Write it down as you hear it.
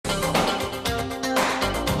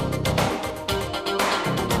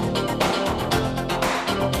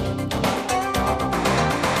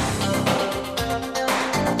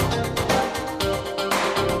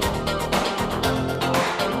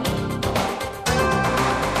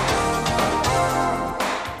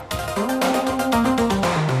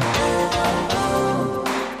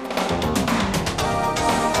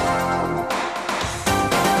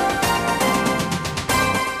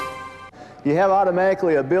have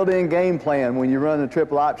automatically a built-in game plan when you run the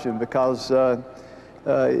triple option, because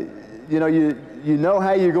you know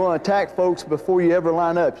how you're going to attack folks before you ever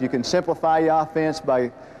line up. You can simplify your offense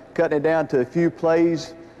by cutting it down to a few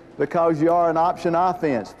plays, because you are an option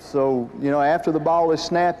offense. So, after the ball is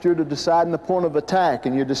snapped, you're deciding the point of attack,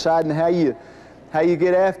 and you're deciding how you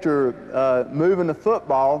get after moving the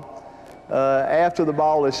football after the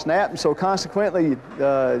ball is snapped. And so consequently,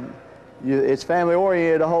 it's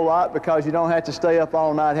family-oriented a whole lot, because you don't have to stay up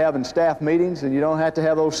all night having staff meetings, and you don't have to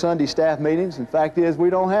have those Sunday staff meetings. In fact is,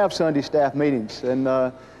 we don't have Sunday staff meetings. And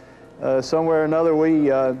somewhere or another,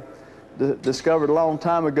 we discovered a long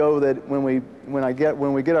time ago that when we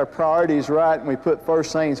get our priorities right and we put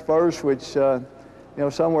first things first, which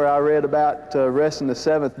somewhere I read about resting the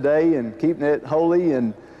seventh day and keeping it holy,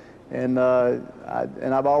 and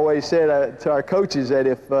I've always said to our coaches that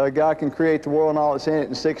if God can create the world and all that's in it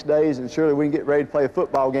in 6 days, then surely we can get ready to play a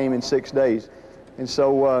football game in 6 days. And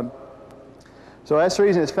so that's the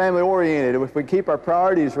reason it's family-oriented. If we keep our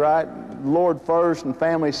priorities right, Lord first and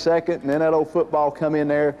family second, and then that old football come in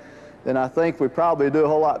there, then I think we probably do a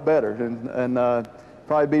whole lot better, and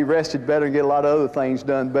probably be rested better and get a lot of other things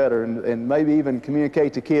done better, and maybe even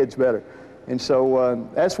communicate to kids better. And so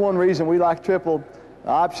that's one reason we like triple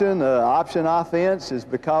option offense, is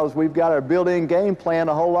because we've got our built-in game plan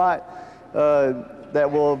a whole lot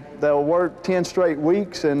that will work 10 straight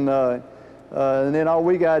weeks, and then all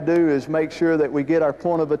we got to do is make sure that we get our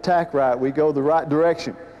point of attack right. We go the right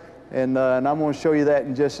direction, and I'm going to show you that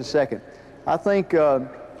in just a second. I think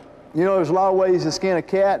there's a lot of ways to skin a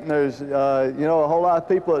cat, and there's a whole lot of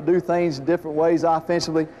people that do things different ways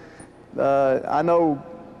offensively. I know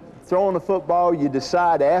throwing the football, you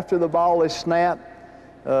decide after the ball is snapped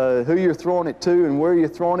who you're throwing it to and where you're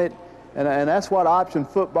throwing it, and that's what option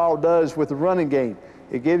football does with the running game.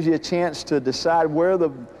 It gives you a chance to decide where the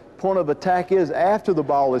point of attack is after the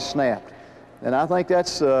ball is snapped, and I think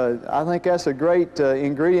that's a great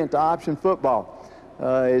ingredient to option football.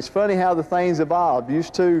 It's funny how the things evolved.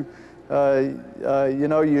 Used to,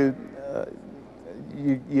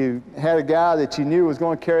 you had a guy that you knew was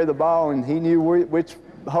going to carry the ball, and he knew which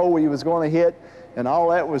hole he was going to hit, and all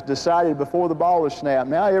that was decided before the ball was snapped.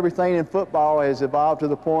 Now everything in football has evolved to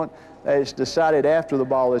the point that it's decided after the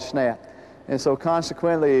ball is snapped. And so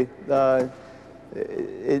consequently,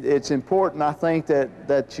 it's important, I think,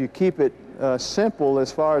 that you keep it simple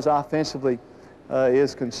as far as offensively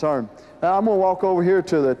is concerned. Now I'm going to walk over here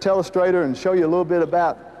to the telestrator and show you a little bit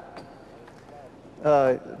about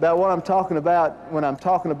what I'm talking about when I'm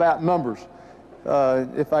talking about numbers.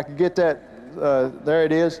 If I could get that, there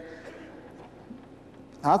it is.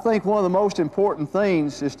 I think one of the most important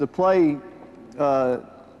things is to play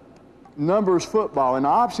numbers football. In the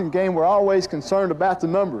option game, we're always concerned about the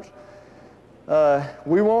numbers.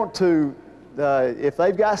 We want to, if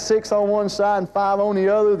they've got 6 on one side and 5 on the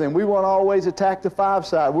other, then we want to always attack the 5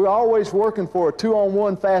 side. We're always working for a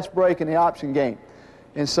 2-on-1 fast break in the option game.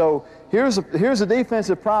 And so here's a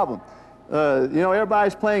defensive problem.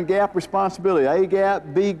 Everybody's playing gap responsibility. A gap,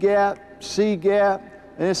 B gap, C gap,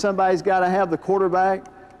 and then somebody's got to have the quarterback.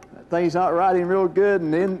 Things not riding real good,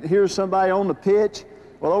 and then here's somebody on the pitch.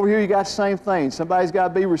 Well, over here you got the same thing. Somebody's got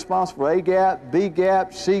to be responsible. A gap, B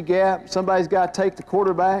gap, C gap. Somebody's got to take the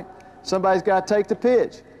quarterback. Somebody's got to take the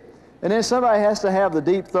pitch. And then somebody has to have the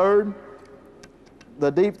deep third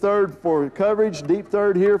for coverage, deep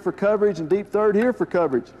third here for coverage, and deep third here for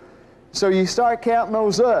coverage. So you start counting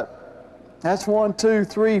those up. That's 1, 2,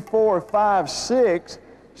 3, 4, 5, 6,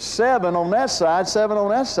 7 on that side, 7 on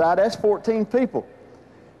that side. That's 14 people.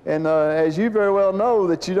 And as you very well know,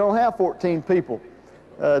 that you don't have 14 people.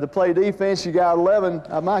 To play defense, you got 11.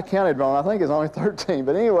 I might have counted wrong. I think it's only 13.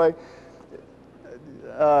 But anyway,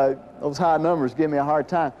 those high numbers give me a hard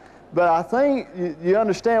time. But I think you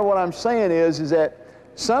understand what I'm saying is that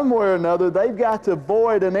somewhere or another, they've got to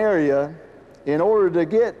void an area in order to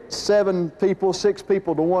get 6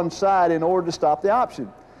 people to one side in order to stop the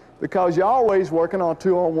option, because you're always working on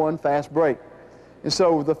 2-on-1 fast break. And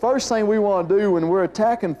so the first thing we want to do when we're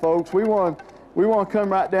attacking folks, we want to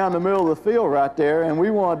come right down the middle of the field right there, and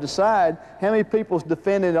we want to decide how many people's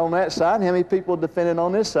defending on that side and how many people are defending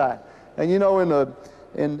on this side. And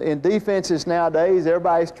in defenses nowadays,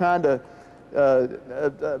 everybody's trying to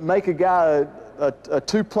make a guy a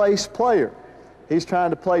two-place player. He's trying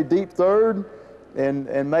to play deep third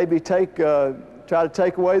and maybe try to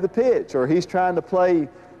take away the pitch, or he's trying to play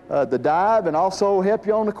the dive and also help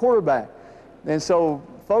you on the quarterback. And so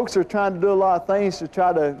folks are trying to do a lot of things to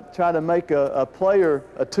try to make a player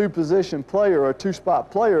a two-position player or a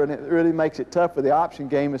two-spot player, and it really makes it tough for the option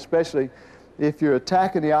game, especially if you're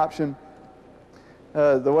attacking the option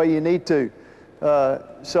the way you need to.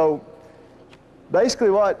 So basically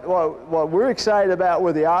what we're excited about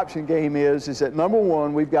with the option game is that number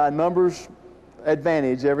one, we've got numbers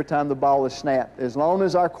advantage every time the ball is snapped. As long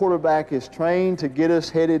as our quarterback is trained to get us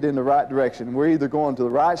headed in the right direction. We're either going to the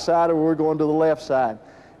right side or we're going to the left side.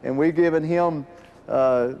 And we've given him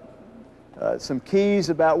some keys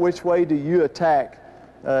about which way do you attack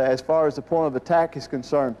as far as the point of attack is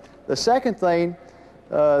concerned. The second thing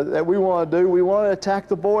that we want to do, we want to attack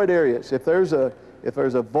the void areas. If there's a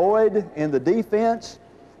void in the defense,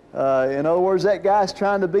 in other words, that guy's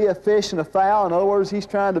trying to be a fish and a foul. In other words, he's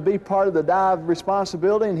trying to be part of the dive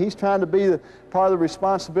responsibility, and he's trying to be part of the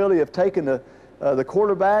responsibility of taking the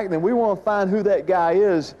quarterback. Then we want to find who that guy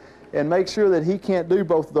is and make sure that he can't do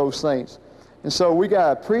both of those things. And so we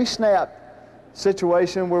got a pre-snap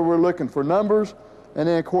situation where we're looking for numbers, and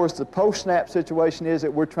then of course the post-snap situation is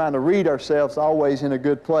that we're trying to read ourselves always in a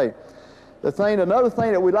good play. Another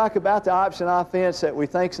thing that we like about the option offense that we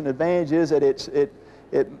think is an advantage is that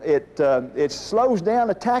it slows down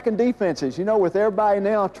attacking defenses. You know, with everybody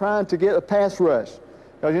now trying to get a pass rush,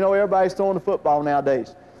 because you know everybody's throwing the football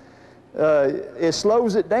nowadays. It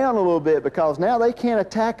slows it down a little bit because now they can't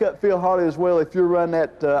attack upfield hardly as well if you're running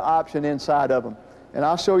that option inside of them. And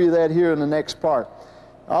I'll show you that here in the next part.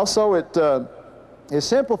 Also, it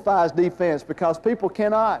simplifies defense because people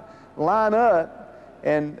cannot line up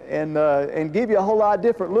and give you a whole lot of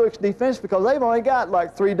different looks defense because they've only got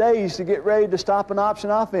like 3 days to get ready to stop an option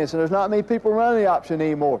offense, and there's not many people running the option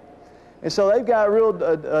anymore. And so they've got a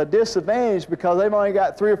real disadvantage because they've only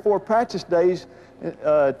got 3 or 4 practice days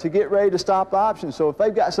to get ready to stop the option. So if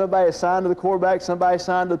they've got somebody assigned to the quarterback, somebody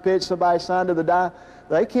assigned to the pitch, somebody assigned to the dive,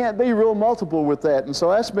 they can't be real multiple with that, and so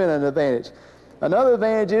that's been an advantage. Another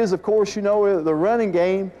advantage is, of course, you know, the running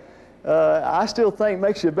game. I still think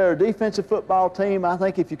makes you a better defensive football team. I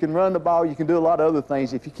think if you can run the ball, you can do a lot of other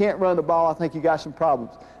things. If you can't run the ball, I think you got some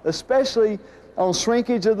problems, especially on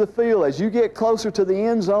shrinkage of the field. As you get closer to the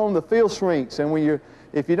end zone, the field shrinks, and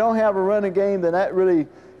if you don't have a running game, then that really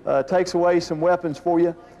takes away some weapons for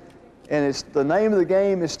you. And the name of the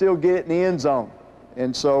game is still get it in the end zone.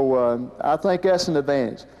 And so I think that's an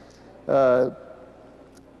advantage.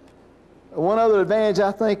 One other advantage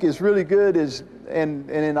I think is really good is, and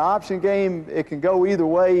in the option game, it can go either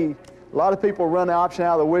way. A lot of people run the option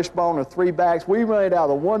out of the wishbone or 3 backs. We run it out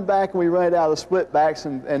of the 1 back and we run it out of the split backs.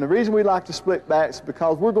 And the reason we like the split backs is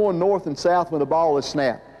because we're going north and south when the ball is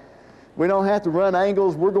snapped. We don't have to run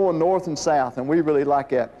angles. We're going north and south, and we really like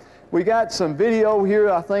that. We got some video here,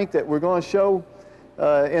 I think, that we're going to show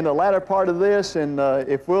in the latter part of this, and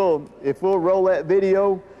if we'll roll that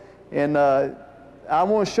video, and I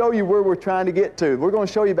want to show you where we're trying to get to. We're going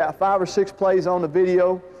to show you about 5 or 6 plays on the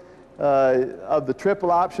video of the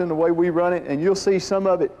triple option, the way we run it, and you'll see some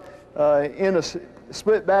of it in a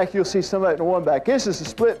split back. You'll see some of it in a 1 back. This is a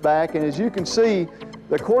split back, and as you can see,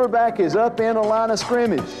 the quarterback is up in the line of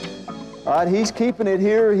scrimmage. All right, he's keeping it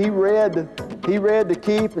here. He read to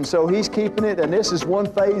keep, and so he's keeping it, and this is one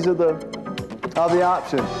phase of the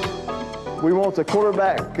option. We want the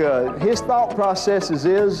quarterback, his thought processes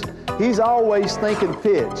is he's always thinking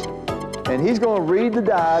pitch, and he's going to read the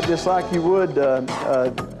dive just like you would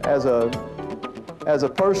as a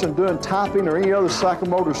person doing typing or any other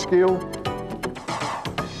psychomotor skill,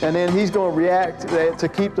 and then he's going to react to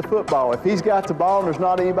keep the football. If he's got the ball and there's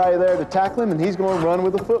not anybody there to tackle him, and he's going to run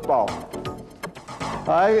with the football.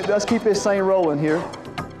 All right, let's keep this thing rolling here.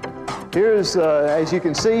 Here's, as you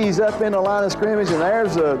can see, he's up in the line of scrimmage, and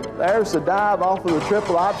there's the dive off of the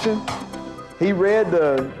triple option. He's reading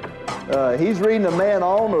the man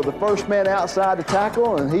on or the first man outside to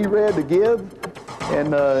tackle, and he read to give,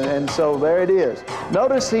 and so there it is.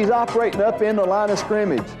 Notice he's operating up in the line of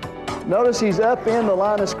scrimmage. Notice he's up in the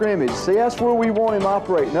line of scrimmage. See, that's where we want him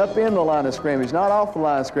operating, up in the line of scrimmage, not off the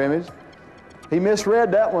line of scrimmage. He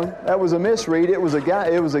misread that one. That was a misread. It was a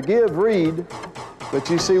give read, but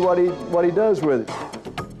you see what he does with it.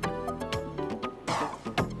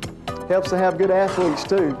 Helps to have good athletes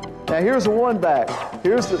too. Now here's the 1 back.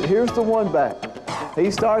 Here's the 1 back. He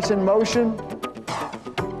starts in motion.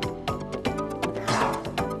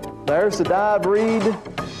 There's the dive read.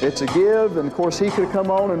 It's a give, and of course he could come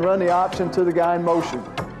on and run the option to the guy in motion.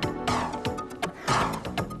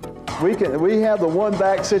 We have the 1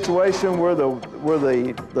 back situation where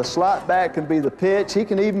the slot back can be the pitch. He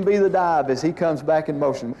can even be the dive as he comes back in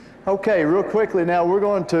motion. Okay, real quickly now we're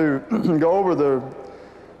going to go over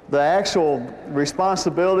the actual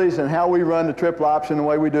responsibilities and how we run the triple option the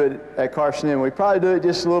way we do it at Carson Newman. We probably do it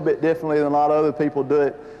just a little bit differently than a lot of other people do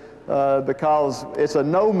it because it's a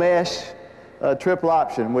no mesh triple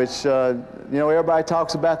option, which, you know, everybody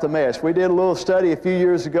talks about the mesh. We did a little study a few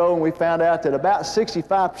years ago, and we found out that about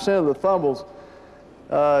 65% of the fumbles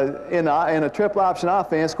in a triple option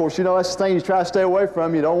offense, of course, you know, that's the thing you try to stay away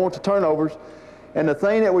from. You don't want the turnovers. And the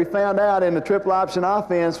thing that we found out in the triple option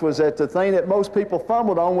offense was that the thing that most people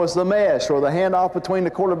fumbled on was the mesh, or the handoff between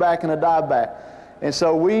the quarterback and the dive back. And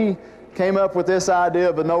so we came up with this idea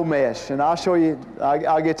of a no mesh, and I'll show you,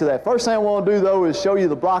 I'll get to that. First thing I want to do, though, is show you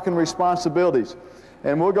the blocking responsibilities.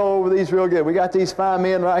 And we'll go over these real good. We got these fine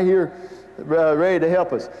men right here ready to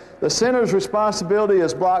help us. The center's responsibility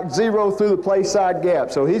is block 0 through the play side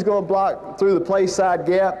gap. So he's going to block through the play side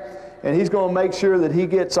gap, and he's going to make sure that he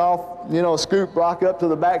gets off, you know, a scoop block up to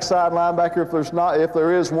the backside linebacker if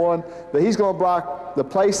there is one. But he's going to block the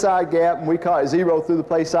play side gap, and we call it 0 through the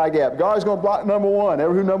play side gap. Guard's going to block number 1.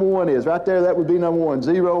 Ever who number 1 is. Right there, that would be number 1.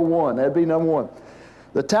 0, 1. That'd be number 1.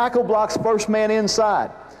 The tackle blocks first man inside.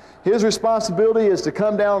 His responsibility is to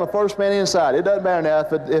come down on the first man inside. It doesn't matter now.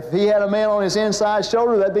 If he had a man on his inside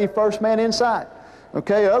shoulder, that'd be first man inside.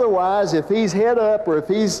 Okay, otherwise, if he's head up or if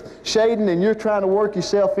he's shading and you're trying to work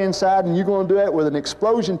yourself inside, and you're going to do that with an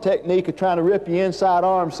explosion technique of trying to rip your inside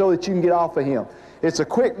arm so that you can get off of him. It's a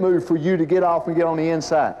quick move for you to get off and get on the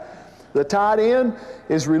inside. The tight end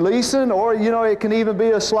is releasing, or, you know, it can even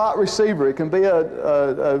be a slot receiver. It can be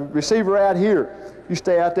a receiver out here. You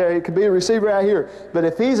stay out there. It could be a receiver out here. But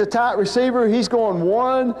if he's a tight receiver, he's going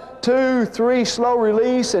 1, 2, 3, slow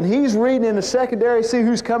release, and he's reading in the secondary, see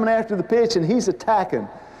who's coming after the pitch, and he's attacking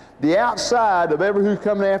the outside of every who's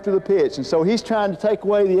coming after the pitch. And so he's trying to take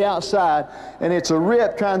away the outside, and it's a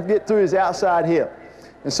rip trying to get through his outside hip.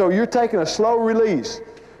 And so you're taking a slow release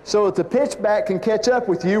so that the pitch back can catch up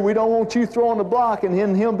with you. We don't want you throwing the block and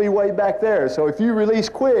him be way back there. So if you release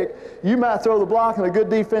quick, you might throw the block and a good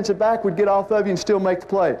defensive back would get off of you and still make the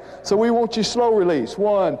play. So we want you slow release.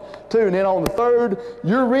 1, 2, and then on the third,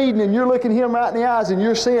 you're reading and you're looking him right in the eyes and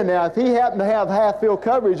you're seeing now if he happened to have half field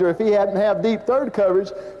coverage or if he happened to have deep third coverage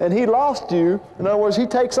and he lost you, in other words, he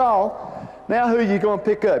takes off, now who are you going to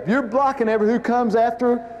pick up? You're blocking every who comes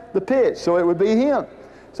after the pitch, so it would be him.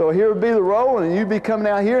 So here would be the roll, and you'd be coming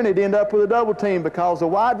out here, and it'd end up with a double team because the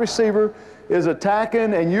wide receiver is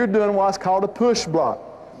attacking, and you're doing what's called a push block.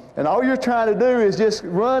 And all you're trying to do is just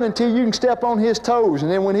run until you can step on his toes. And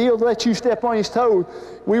then when he'll let you step on his toes,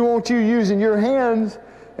 we want you using your hands,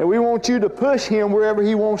 and we want you to push him wherever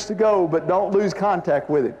he wants to go, but don't lose contact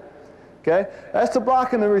with him. Okay? That's the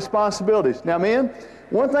blocking the responsibilities. Now, men,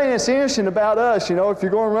 one thing that's interesting about us, you know, if you're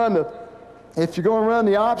going to run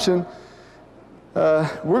the option,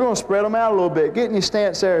 we're going to spread them out a little bit. Get in your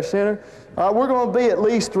stance there, center. We're going to be at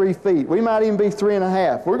least 3 feet. We might even be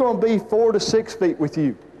 3.5. We're going to be 4 to 6 feet with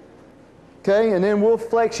you. Okay, and then we'll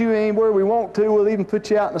flex you anywhere we want to. We'll even put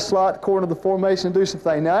you out in the slot according to the formation and do some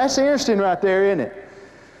things. Now, that's interesting right there, isn't it?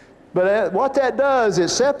 But what that does, it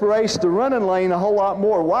separates the running lane a whole lot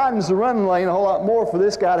more, widens the running lane a whole lot more for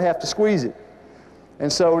this guy to have to squeeze it. And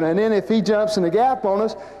then if he jumps in the gap on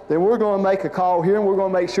us, then we're going to make a call here, and we're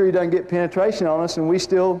going to make sure he doesn't get penetration on us, and we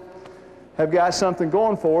still have got something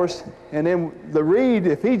going for us. And then the read,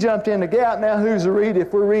 if he jumped in the gap, now who's the read?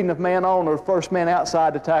 If we're reading a man on or first man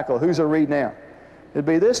outside the tackle, who's the read now? It'd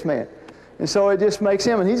be this man. And so it just makes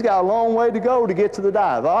him, and he's got a long way to go to get to the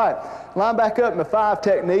dive. All right, line back up in the 5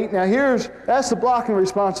 technique. Now that's the blocking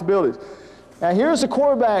responsibilities. Now here's the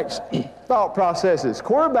quarterback's thought processes.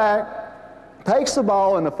 Quarterback takes the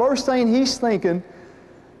ball, and the first thing he's thinking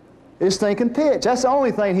is thinking pitch. That's the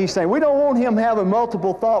only thing he's saying. We don't want him having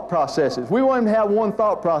multiple thought processes. We want him to have one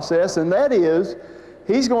thought process, and that is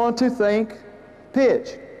he's going to think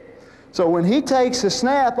pitch. So when he takes a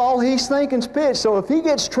snap, all he's thinking is pitch. So if he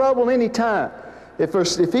gets trouble any time, if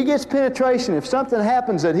he gets penetration, if something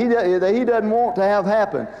happens that he doesn't want to have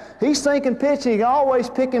happen, he's thinking pitch, and he can always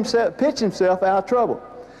pitch himself out of trouble.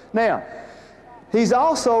 Now, he's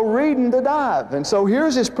also reading the dive, and so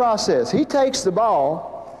here's his process. He takes the ball,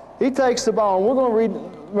 and we're going to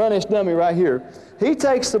run this dummy right here. He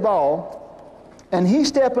takes the ball, and he's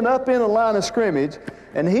stepping up in the line of scrimmage,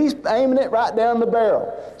 and he's aiming it right down the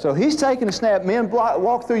barrel. So he's taking a snap. Men,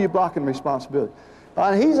 walk through your blocking responsibility.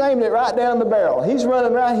 He's aiming it right down the barrel. He's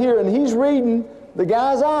running right here, and he's reading the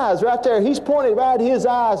guy's eyes right there. He's pointing right at his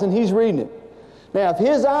eyes, and he's reading it. Now, if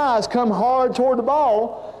his eyes come hard toward the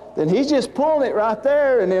ball, then he's just pulling it right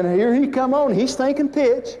there, and then here he come on. He's thinking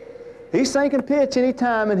pitch. He's thinking pitch any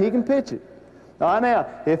time, and he can pitch it. All right, now,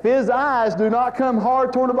 if his eyes do not come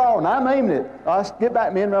hard toward the ball, and I'm aiming it, all right, get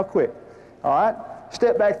back, men, real quick. All right,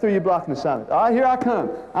 step back through your blocking assignment. All right, here I come.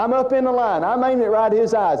 I'm up in the line. I'm aiming it right at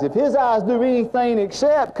his eyes. If his eyes do anything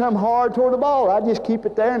except come hard toward the ball, I just keep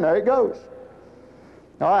it there, and there it goes.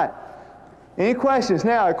 All right. Any questions?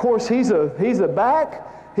 Now, of course, he's a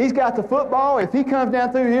back. He's got the football. If he comes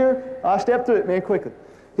down through here, I'll step through it, man, quickly.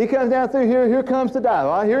 He comes down through here. Here comes the dive.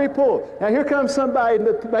 All right, here he pulls. Now, here comes somebody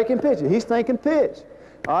to make him pitch it. He's thinking pitch.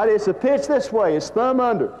 All right, it's a pitch this way. It's thumb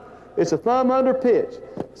under. It's a thumb under pitch.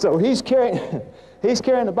 So he's carrying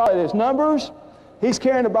the ball at his numbers. He's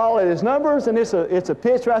carrying the ball at his numbers, and it's a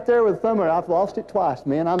pitch right there with a thumb under. I've lost it twice,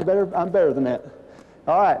 man. I'm better than that.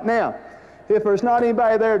 All right, now, if there's not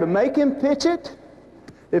anybody there to make him pitch it,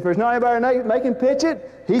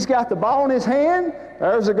 he's got the ball in his hand.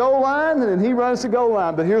 There's the goal line, and then he runs the goal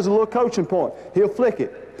line. But here's a little coaching point. He'll flick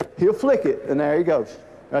it, and there he goes,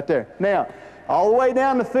 right there. Now, all the way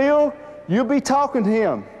down the field, you'll be talking to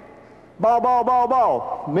him. Ball, ball, ball,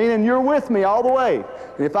 ball, meaning you're with me all the way.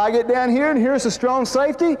 And if I get down here and here's a strong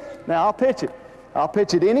safety, now I'll pitch it. I'll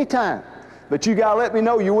pitch it any time. But you got to let me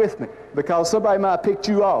know you're with me because somebody might have picked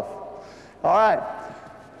you off. All right.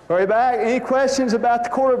 Hurry back. Any questions about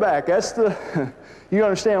the quarterback? That's you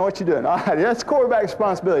understand what you're doing. All right, that's quarterback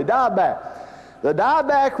responsibility. Dive back. The dive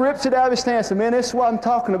back rips it out of his stance. And man, this is what I'm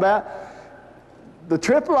talking about. The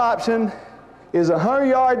triple option is a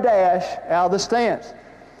 100-yard dash out of the stance.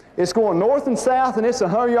 It's going north and south, and it's a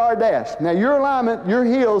 100-yard dash. Now, your alignment, your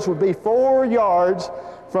heels would be 4 yards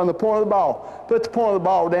from the point of the ball. Put the point of the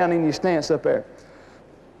ball down in your stance up there.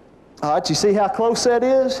 All right, you see how close that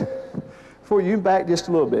is? For you, back just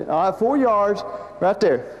a little bit. All right, 4 yards right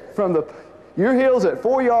there. Your heel's at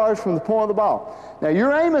 4 yards from the point of the ball. Now,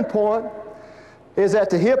 your aiming point is at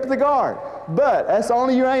the hip of the guard, but that's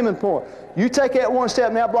only your aiming point. You take that one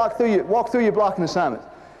step, now walk through your blocking assignment.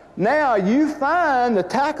 Now you find the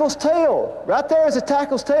tackle's tail. Right there is the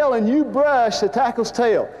tackle's tail, and you brush the tackle's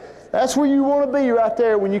tail. That's where you want to be right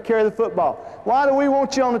there when you carry the football. Why do we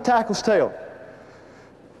want you on the tackle's tail?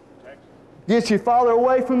 Get you farther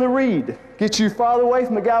away from the read. Get you farther away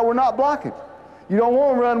from the guy we're not blocking. You don't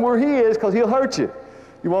want to run where he is because he'll hurt you.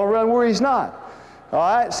 You want to run where he's not. All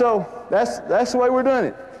right, so that's the way we're doing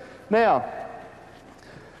it. Now,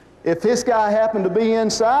 if this guy happened to be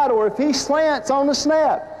inside or if he slants on the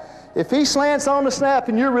snap, if he slants on the snap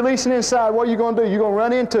and you're releasing inside, what are you going to do? You're going to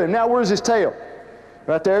run into him. Now, where's his tail?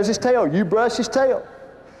 Right there's his tail. You brush his tail.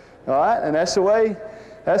 All right, and that's the way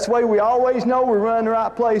we always know we're running the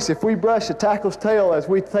right place if we brush the tackle's tail as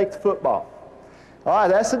we take the football. All right,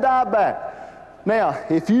 that's the dive back. Now,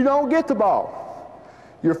 if you don't get the ball,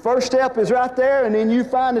 your first step is right there, and then you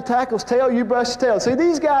find the tackle's tail, you brush the tail. See,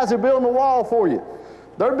 these guys are building a wall for you.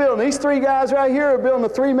 They're building, these 3 guys right here are building a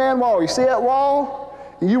 3-man wall. You see that wall?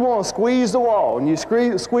 You want to squeeze the wall, and you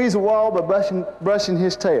squeeze the wall by brushing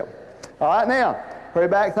his tail. All right, now, hurry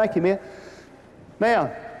back. Thank you, man.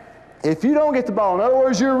 Now, if you don't get the ball, in other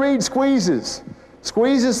words, your read squeezes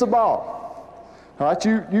the ball. All right,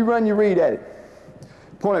 you run your read at it.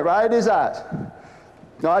 Point it right at his eyes.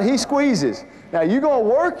 All right, he squeezes. Now, you're going to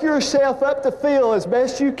work yourself up the field as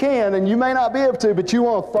best you can, and you may not be able to, but you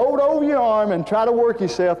want to fold over your arm and try to work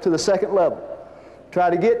yourself to the second level. Try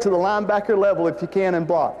to get to the linebacker level if you can and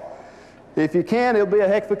block. If you can, it'll be a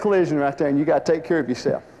heck of a collision right there, and you got to take care of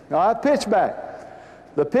yourself. All right, pitch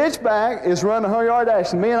back. The pitch back is run a 100-yard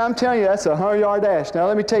dash. And man, I'm telling you, that's a 100-yard dash. Now,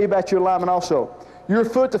 let me tell you about your alignment also. You're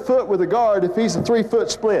foot to foot with the guard if he's a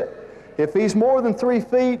 3-foot split. If he's more than 3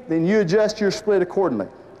 feet, then you adjust your split accordingly.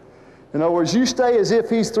 In other words, you stay as if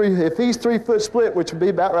he's 3-foot split, which would be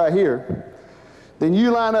about right here, then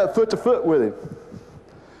you line up foot to foot with him.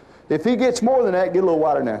 If he gets more than that, get a little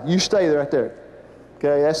wider now. You stay right there.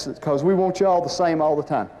 Okay, that's because we want you all the same all the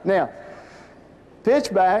time. Now,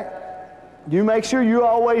 pitch back, you make sure you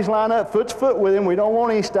always line up foot to foot with him. We don't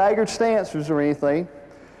want any staggered stances or anything.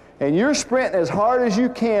 And you're sprinting as hard as you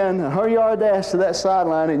can, a 100-yard dash to that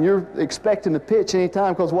sideline, and you're expecting to pitch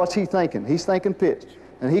anytime because what's he thinking? He's thinking pitch.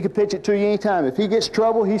 And he can pitch it to you anytime. If he gets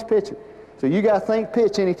trouble, he's pitching. So you got to think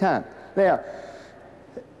pitch anytime. Now,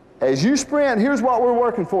 as you sprint, here's what we're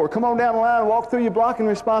working for. Come on down the line, walk through your blocking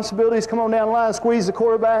responsibilities. Come on down the line, squeeze the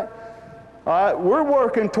quarterback. All right, we're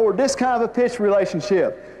working toward this kind of a pitch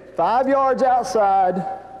relationship. 5 yards outside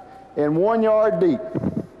and 1 yard deep.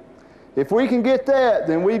 If we can get that,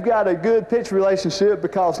 then we've got a good pitch relationship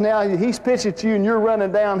because now he's pitching to you and you're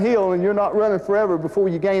running downhill and you're not running forever before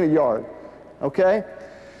you gain a yard. Okay?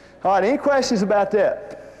 All right, any questions about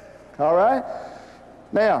that? All right?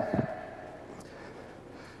 Now,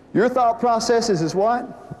 your thought processes is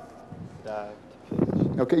what? Dive to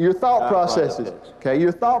pitch. Okay, your thought processes. Okay,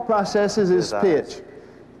 your thought processes is pitch.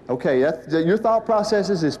 Okay, your thought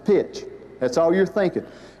processes is pitch. That's all you're thinking.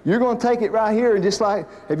 You're going to take it right here and just like,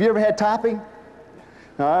 have you ever had typing?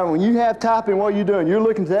 All right, when you have typing, what are you doing? You're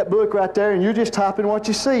looking at that book right there and you're just typing what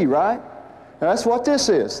you see, right? Now, that's what this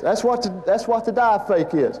is. That's what the dive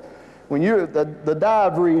fake is. When you're the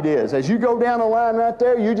dive read is. As you go down the line right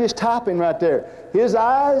there, you're just topping right there. His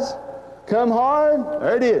eyes come hard.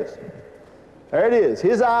 There it is. There it is.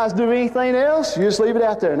 His eyes do anything else, you just leave it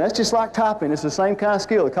out there. And that's just like topping. It's the same kind of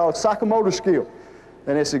skill. They call it psychomotor skill.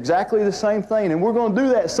 And it's exactly the same thing. And we're going to do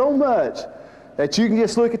that so much that you can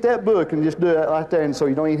just look at that book and just do it right there, and so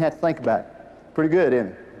you don't even have to think about it. Pretty good, isn't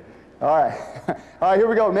it? All right. All right, here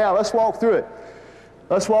we go. Now, let's walk through it.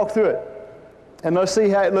 Let's walk through it. And let's see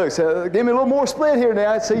how it looks. Give me a little more split here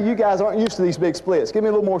now. See, you guys aren't used to these big splits. Give me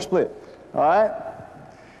a little more split. All right?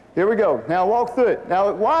 Here we go. Now, walk through it.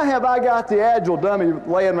 Now, why have I got the Agile dummy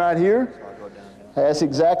laying right here? That's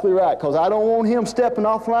exactly right, because I don't want him stepping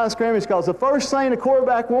off the line of scrimmage, because the first thing the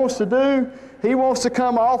quarterback wants to do, he wants to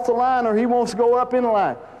come off the line, or he wants to go up in the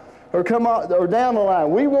line, or come out, or down the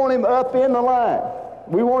line. We want him up in the line.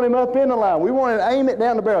 We want him up in the line. We want to aim it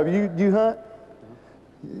down the barrel. You hunt?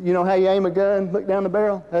 You know how you aim a gun, look down the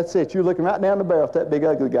barrel? That's it. You're looking right down the barrel at that big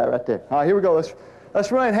ugly guy right there. All right, here we go.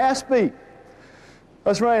 Let's run at half speed.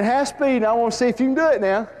 Let's run at half speed, and I want to see if you can do it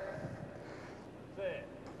now.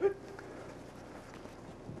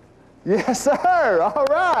 Yes, sir. All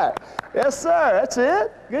right. Yes, sir. That's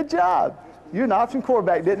it. Good job. You're an option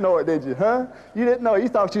quarterback. Didn't know it, did you? Huh? You didn't know it. You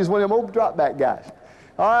thought you was one of them old drop back guys.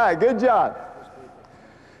 All right. Good job.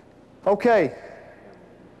 Okay.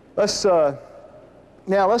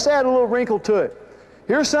 Now let's add a little wrinkle to it.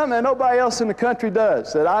 Here's something that nobody else in the country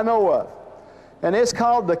does that I know of, and it's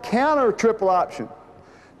called the counter triple option.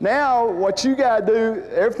 Now what you got to do,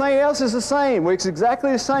 everything else is the same. It's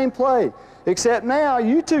exactly the same play, except now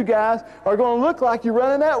you two guys are going to look like you're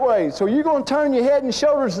running that way. So you're going to turn your head and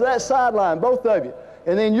shoulders to that sideline, both of you,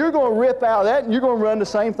 and then you're going to rip out of that, and you're going to run the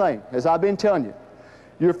same thing as I've been telling you.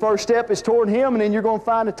 Your first step is toward him, and then you're going to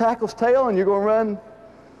find the tackle's tail, and you're going to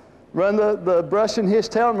run the brush in his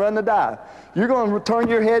tail and run the dive. You're going to turn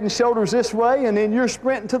your head and shoulders this way, and then you're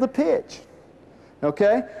sprinting to the pitch.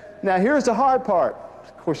 Okay? Now here's the hard part.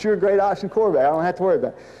 Of course, you're a great option quarterback. I don't have to worry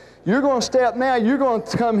about it. You're going to step now. You're going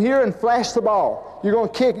to come here and flash the ball. You're going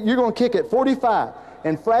to kick at 45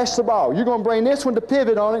 and flash the ball. You're going to bring this one to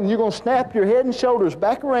pivot on it, and you're going to snap your head and shoulders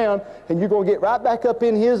back around, and you're going to get right back up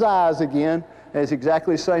in his eyes again, and it's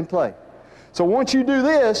exactly the same play. So once you do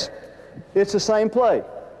this, it's the same play.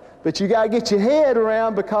 But you got to get your head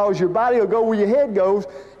around, because your body will go where your head goes,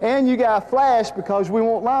 and you got to flash, because we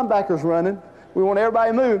want linebackers running. We want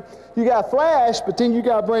everybody moving. You got to flash, but then you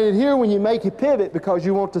got to bring it here when you make your pivot, because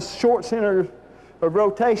you want the short center of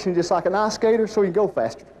rotation, just like an ice skater, so you go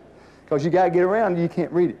faster. Because you got to get around and you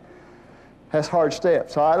can't read it. That's hard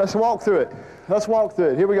steps. All right, let's walk through it. Let's walk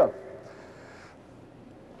through it. Here we go.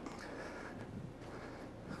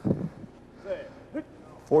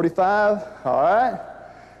 .45. All right.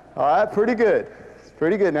 All right, pretty good.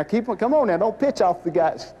 Pretty good. Now come on now, don't pitch off the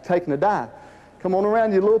guy that's taking the dive. Come on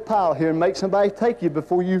around your little pile here and make somebody take you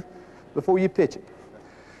before you pitch it.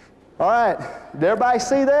 All right, did everybody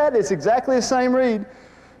see that? It's exactly the same read.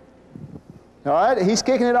 All right, he's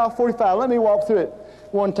kicking it off 45. Let me walk through it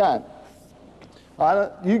one time. All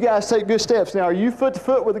right, you guys take good steps. Now, are you foot to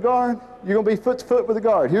foot with the guard? You're going to be foot to foot with the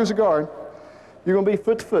guard. Here's the guard. You're going to be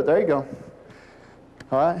foot to foot. There you go.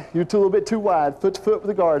 All right, you're a little bit too wide, foot to foot with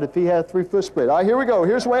the guard if he had a 3-foot split. All right, here we go.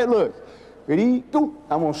 Here's the way it looks. Ready, go.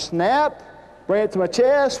 I'm going to snap, bring it to my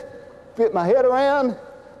chest, fit my head around.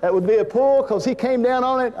 That would be a pull, because he came down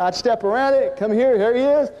on it. I'd step around it, come here he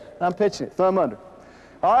is, and I'm pitching it, thumb under.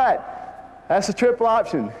 All right, that's the triple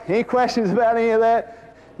option. Any questions about any of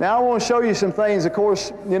that? Now I want to show you some things. Of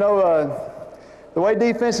course, you know, the way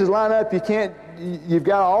defenses line up, you've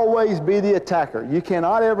got to always be the attacker. You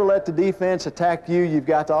cannot ever let the defense attack you. You've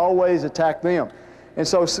got to always attack them. And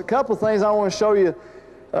so a couple of things I want to show you.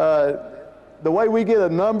 The way we get a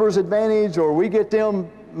numbers advantage, or we get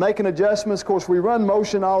them making adjustments. Of course, we run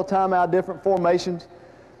motion all the time out of different formations.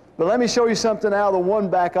 But let me show you something out of the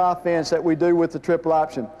one-back offense that we do with the triple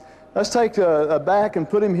option. Let's take a back and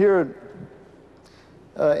put him here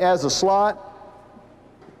as a slot.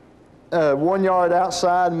 1 yard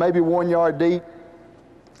outside, maybe 1 yard deep.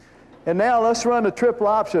 And now let's run the triple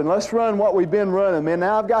option. Let's run what we've been running. Man,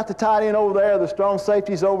 now I've got the tight end over there, the strong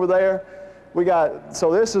safeties over there.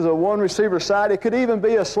 So this is a one receiver side. It could even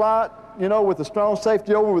be a slot, you know, with the strong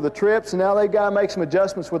safety over with the trips, and now they've got to make some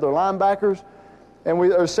adjustments with their linebackers. And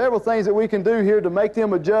there's several things that we can do here to make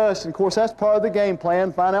them adjust. And of course, that's part of the game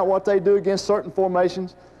plan, find out what they do against certain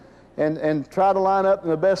formations, and try to line up in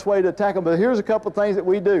the best way to attack them. But here's a couple of things that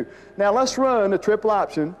we do. Now let's run the triple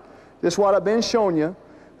option. This is what I've been showing you.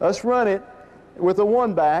 Let's run it with a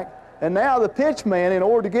one back. And now the pitch man, in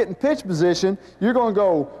order to get in pitch position, you're going to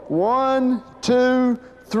go 1, 2,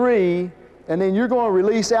 3, and then you're going to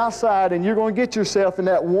release outside, and you're going to get yourself in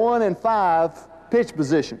that 1 and 5 pitch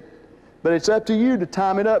position. But it's up to you to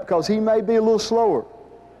time it up, because he may be a little slower.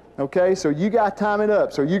 Okay, so you got to time it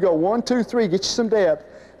up. So you go 1, 2, 3, get you some depth,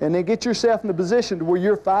 and then get yourself in the position to where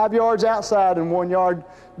you're 5 yards outside and 1 yard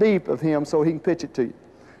deep of him so he can pitch it to you.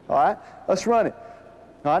 All right, let's run it.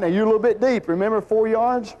 All right, now you're a little bit deep. Remember 4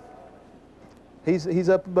 yards? He's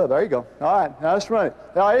up above. There you go. All right, now let's run it.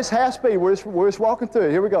 Now it's half speed. We're just walking through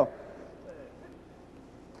it. Here we go.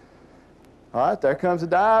 All right, there comes the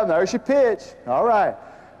dive. There's your pitch. All right.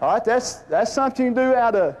 All right, that's something you can do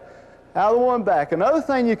out of the one back. Another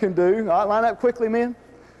thing you can do, all right, line up quickly, men.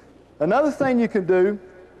 Another thing you can do,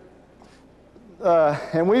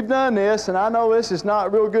 and we've done this, and I know this is not a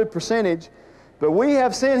real good percentage, but we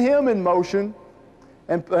have sent him in motion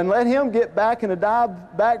and let him get back in a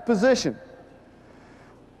dive back position.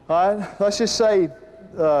 All right, let's just say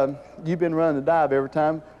you've been running the dive every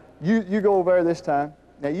time. You go over there this time.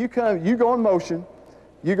 Now you go in motion.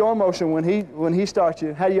 You go in motion when he starts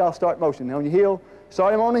you. How do y'all start motion? On your heel.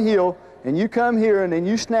 Start him on the heel, and you come here, and then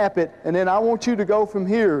you snap it, and then I want you to go from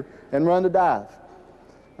here and run the dive.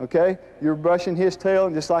 Okay? You're brushing his tail,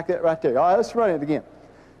 and just like that right there. All right, let's run it again.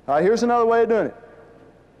 All right, here's another way of doing it.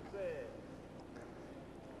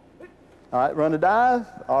 All right, run the dive.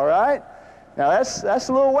 All right. Now that's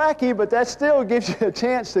a little wacky, but that still gives you a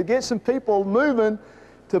chance to get some people moving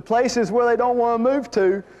to places where they don't want to move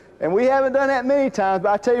to. And we haven't done that many times,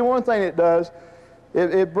 but I tell you one thing it does.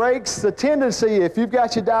 It breaks the tendency, if you've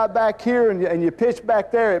got your dive back here and you pitch back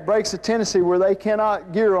there, it breaks the tendency where they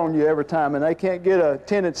cannot gear on you every time, and they can't get a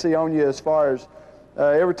tendency on you as far as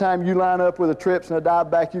every time you line up with a trips and a dive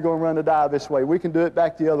back, you're going to run the dive this way. We can do it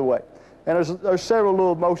back the other way. And there's several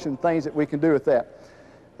little motion things that we can do with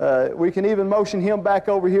that. We can even motion him back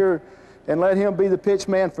over here and let him be the pitch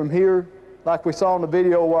man from here, like we saw in the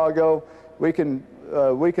video a while ago. We can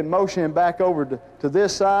motion him back over to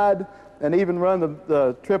this side, and even run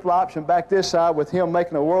the triple option back this side with him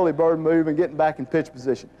making a whirly bird move and getting back in pitch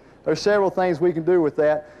position. There's several things we can do with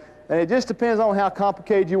that, and it just depends on how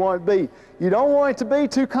complicated you want it to be. You don't want it to be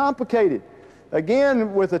too complicated.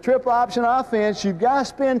 Again, with a triple option offense, you've got to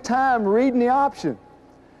spend time reading the option.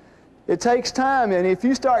 It takes time, and if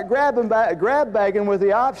you start grab bagging with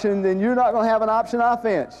the option, then you're not going to have an option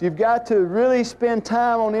offense. You've got to really spend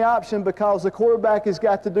time on the option, because the quarterback has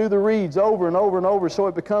got to do the reads over and over and over so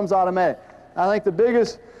it becomes automatic. I think the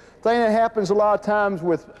biggest thing that happens a lot of times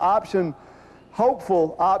with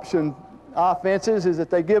hopeful option offenses is that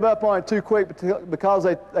they give up on it too quick because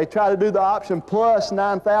they try to do the option plus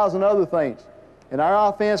 9,000 other things. In our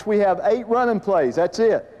offense, we have 8 running plays. That's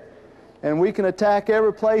it. And we can attack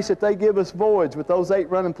every place that they give us voids with those 8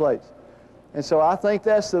 running plays. And so I think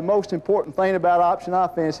that's the most important thing about option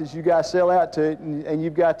offense is you got to sell out to it, and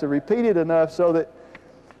you've got to repeat it enough so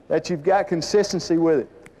that you've got consistency with it.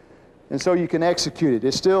 And so you can execute it.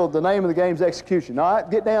 It's still, the name of the game is execution. All right,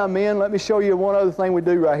 get down, men. Let me show you one other thing we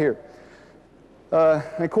do right here.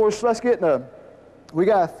 And of course, let's get in a, we're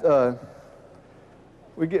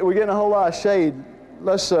getting a whole lot of shade.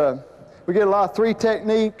 We get a lot of 3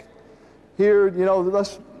 technique. Here, you know,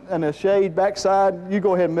 and the shade backside, you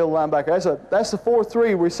go ahead and middle linebacker. That's the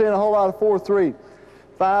 4-3. We're seeing a whole lot of 4-3.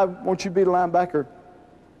 5, won't you be the linebacker?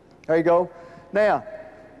 There you go. Now,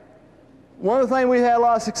 one of the things we had a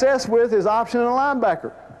lot of success with is option and a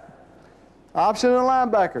linebacker. Option and a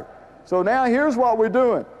linebacker. So now here's what we're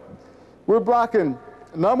doing. We're blocking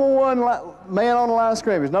number 1 man on the line of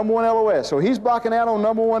scrimmage, number 1 LOS. So he's blocking out on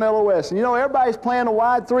number 1 LOS. And you know, everybody's playing the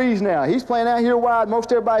wide 3s now. He's playing out here wide.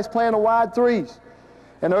 Most everybody's playing the wide 3s.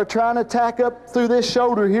 And they're trying to tack up through this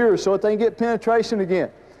shoulder here so that they can get penetration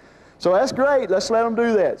again. So that's great. Let's let them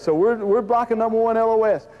do that. So we're blocking number 1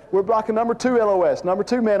 LOS. We're blocking number 2 LOS, number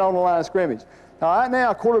 2 man on the line of scrimmage. All right,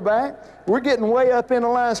 now, quarterback, we're getting way up in the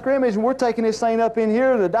line of scrimmage, and we're taking this thing up in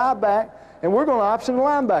here to the dive back, and we're going to option the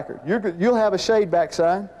linebacker. You'll have a shade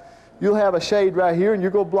backside. You'll have a shade right here, and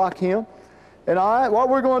you're going to block him. And all right, what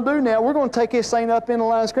we're going to do now, we're going to take this thing up in the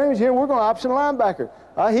line of scrimmage here, and we're going to option the linebacker.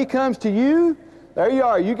 All right, he comes to you. There you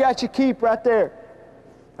are. You got your keep right there.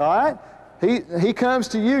 All right? He comes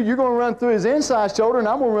to you. You're going to run through his inside shoulder, and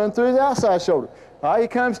I'm going to run through his outside shoulder. All right, he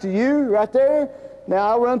comes to you right there. Now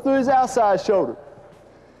I'll run through his outside shoulder.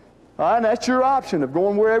 All right, that's your option of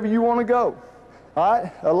going wherever you want to go. All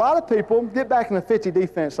right, a lot of people, get back in the 50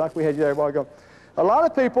 defense like we had you there a while ago. A lot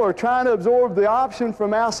of people are trying to absorb the option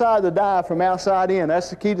from outside the dive, from outside in. That's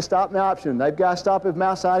the key to stopping the option. They've got to stop it from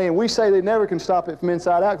outside in. We say they never can stop it from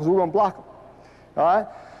inside out because we're going to block them. All right?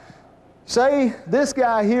 say this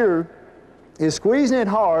guy here is squeezing it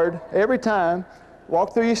hard every time.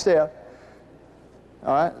 Walk through your step.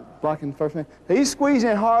 All right, blocking the first man. He's squeezing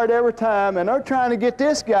it hard every time, and they're trying to get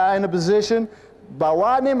this guy in a position by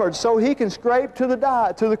widening him or so he can scrape to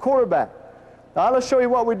the quarterback. All right, let's show you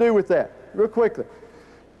what we do with that real quickly.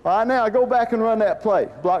 All right, now go back and run that play.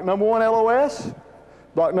 Block number 1 LOS,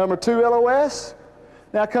 block number 2 LOS.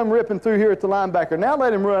 Now come ripping through here at the linebacker. Now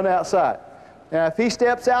let him run outside. Now if he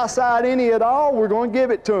steps outside any at all, we're going to give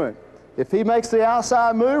it to him. If he makes the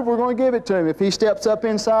outside move, we're going to give it to him. If he steps up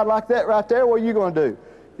inside like that right there, what are you going to do?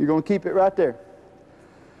 You're going to keep it right there.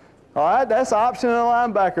 All right, that's option of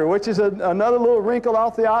the linebacker, which is another little wrinkle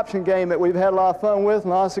off the option game that we've had a lot of fun with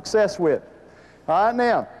and a lot of success with. All right,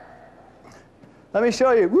 now, let me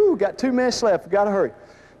show you. Woo, got 2 minutes left. We've got to hurry.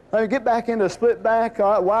 Let me get back into a split back.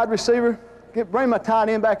 All right, wide receiver. Bring my tight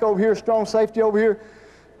end back over here, strong safety over here.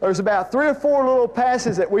 There's about 3 or 4 little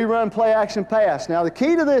passes that we run play action pass. Now the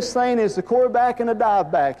key to this thing is the quarterback and the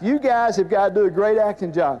dive back. You guys have got to do a great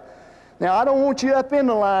acting job. Now I don't want you up in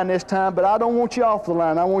the line this time, but I don't want you off the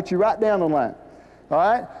line. I want you right down the line. All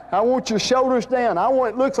right? I want your shoulders down. I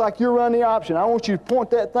want it looks like you're running the option. I want you to point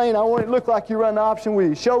that thing. I want it to look like you're running the option with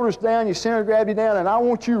your shoulders down, your center gravity down, and I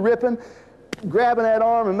want you ripping, grabbing that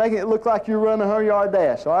arm and making it look like you're running a 100-yard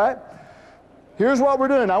dash. All right? Here's what we're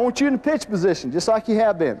doing. I want you in the pitch position, just like you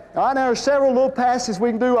have been. All right, now there's several little passes we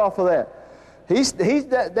can do off of that. He's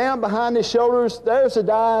down behind his shoulders. There's a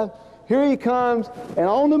dive. Here he comes, and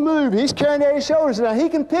on the move, he's carrying at his shoulders. Now, he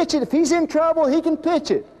can pitch it. If he's in trouble, he can pitch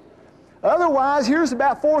it. Otherwise, here's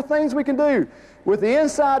about 4 things we can do. With the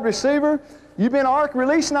inside receiver, you've been arc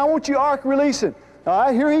releasing. I want you arc releasing. All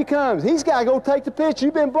right, here he comes. He's got to go take the pitch.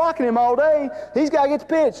 You've been blocking him all day. He's got to get the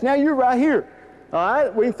pitch. Now you're right here. All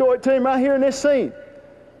right, we can throw it to him right here in this scene.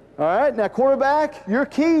 All right, now quarterback, your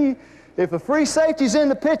key, if a free safety's in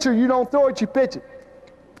the picture, you don't throw it, you pitch it.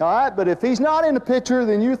 All right, but if he's not in the picture,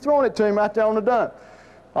 then you're throwing it to him right there on the dump.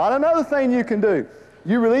 All right, another thing you can do,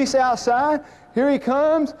 you release outside, here he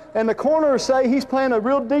comes, and the corner say he's playing a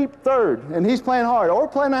real deep third, and he's playing hard, or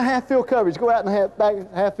playing a half field coverage, go out and back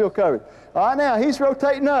half field coverage. All right, now he's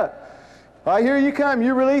rotating up. All right, here you come.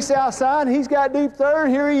 You release outside. He's got deep third.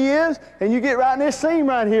 Here he is. And you get right in this seam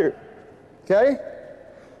right here. Okay?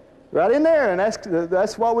 Right in there. And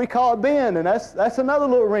that's what we call a bend. And that's another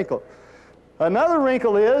little wrinkle. Another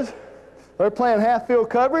wrinkle is they're playing half-field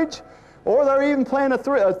coverage, or they're even playing a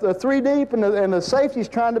three deep, and the safety's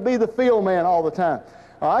trying to be the field man all the time.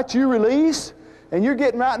 All right, you release, and you're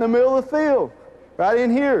getting right in the middle of the field, right in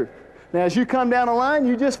here. Now, as you come down the line,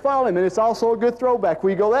 you just follow him, and it's also a good throwback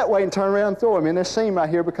where you go that way and turn around and throw him in this seam right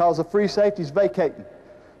here because the free safety's vacating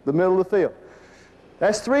the middle of the field.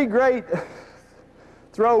 That's 3 great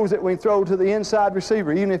throws that we can throw to the inside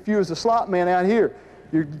receiver. Even if you was a slot man out here,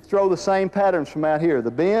 you throw the same patterns from out here.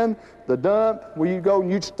 The bend, the dump, where you go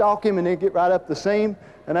and you stalk him and then get right up the seam,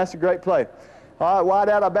 and that's a great play. All right, wide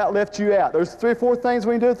out, I about left you out. There's 3 or 4 things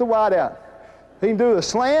we can do with the wide out. He can do the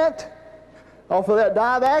slant off of that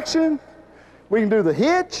dive action. We can do the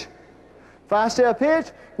hitch, 5-step hitch.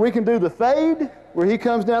 We can do the fade, where he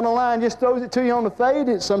comes down the line, just throws it to you on the fade.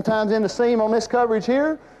 It's sometimes in the seam on this coverage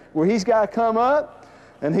here, where he's got to come up,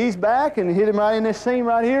 and he's back, and hit him right in this seam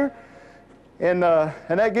right here. And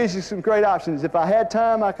that gives you some great options. If I had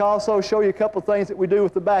time, I could also show you a couple things that we do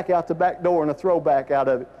with the back out the back door and a throwback out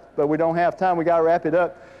of it. But we don't have time. We got to wrap it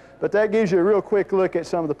up. But that gives you a real quick look at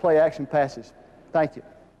some of the play action passes. Thank you.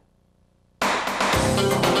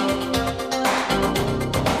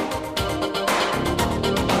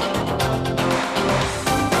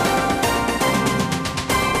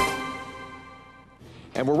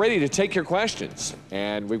 And we're ready to take your questions.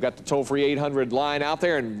 And we've got the toll-free 800 line out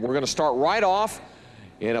there, and we're going to start right off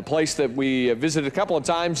in a place that we visited a couple of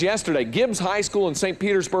times yesterday, Gibbs High School in St.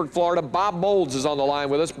 Petersburg, Florida. Bob Molds is on the line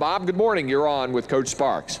with us. Bob, good morning. You're on with Coach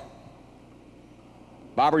Sparks.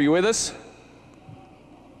 Bob, are you with us?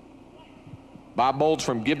 Bob Molds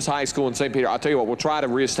from Gibbs High School in St. Peter. I'll tell you what, we'll try to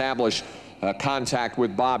reestablish contact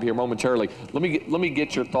with Bob here momentarily. Let me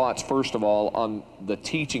get your thoughts first of all on the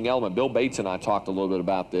teaching element. Bill Bates and I talked a little bit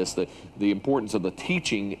about this, the importance of the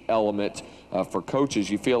teaching element for coaches.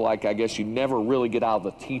 You feel like, I guess, you never really get out of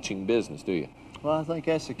the teaching business, do you? Well, I think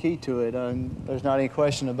that's the key to it. There's not any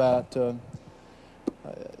question about, you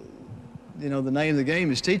know, the name of the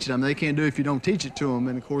game is teaching them. They can't do it if you don't teach it to them.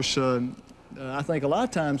 And of course, I think a lot of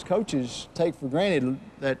times coaches take for granted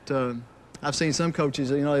that I've seen some coaches,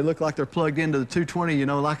 you know, they look like they're plugged into the 220, you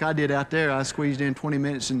know, like I did out there. I squeezed in 20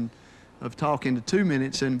 minutes of talk into 2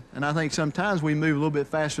 minutes, and I think sometimes we move a little bit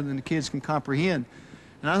faster than the kids can comprehend.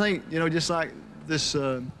 And I think, you know, just like this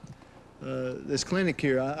this clinic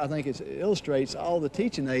here, I think it illustrates all the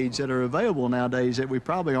teaching aids that are available nowadays that we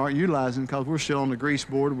probably aren't utilizing because we're still on the grease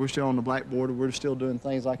board, we're still on the blackboard, we're still doing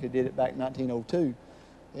things like they did it back in 1902.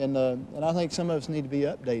 And I think some of us need to be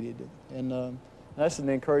updated. And that's an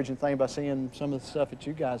encouraging thing by seeing some of the stuff that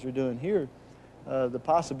you guys are doing here. The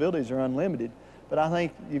possibilities are unlimited. But I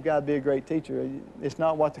think you've got to be a great teacher. It's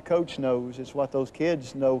not what the coach knows, it's what those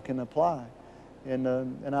kids know can apply. And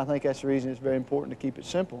I think that's the reason it's very important to keep it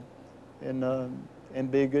simple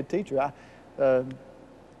and be a good teacher. I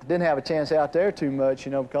didn't have a chance out there too much,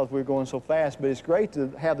 because we were going so fast, but it's great to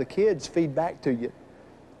have the kids feed back to you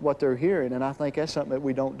what they're hearing, and I think that's something that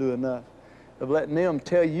we don't do enough, of letting them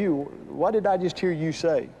tell you, what did I just hear you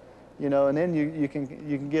say? And then you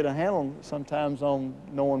can get a handle sometimes on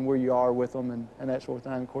knowing where you are with them and that sort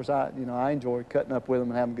of thing. Of course, I enjoy cutting up with them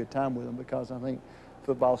and having a good time with them because I think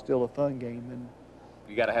football's still a fun game. And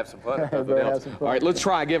you got to have some fun. All right, let's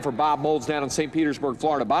try again for Bob Moulds down in St. Petersburg,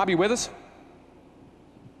 Florida. Bob, you with us?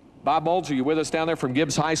 Bob Moulds, are you with us down there from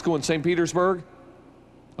Gibbs High School in St. Petersburg?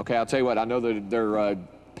 Okay, I'll tell you what, I know that they're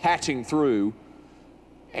patching through,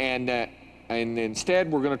 and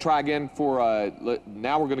instead we're going to try again for,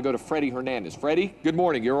 now we're going to go to Freddie Hernandez. Freddie, good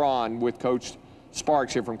morning. You're on with Coach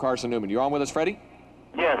Sparks here from Carson Newman. You on with us, Freddie?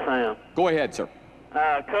 Yes, I am. Go ahead, sir.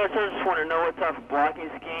 Coach, I just want to know what type of blocking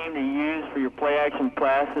scheme to use for your play-action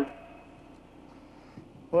classes.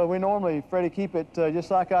 Well, we normally, Freddie, keep it just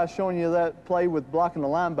like I was showing you that play with blocking the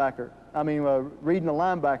linebacker. Reading the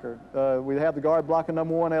linebacker. We have the guard blocking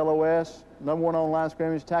number 1 LOS, number 1 on the line of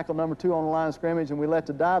scrimmage, tackle number 2 on the line of scrimmage, and we let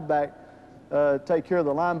the dive back take care of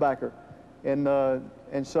the linebacker.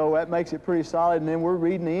 And so that makes it pretty solid. And then we're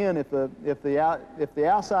reading in if the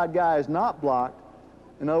outside guy is not blocked.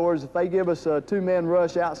 In other words, if they give us a 2-man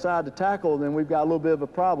rush outside the tackle, then we've got a little bit of a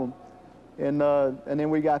problem. And then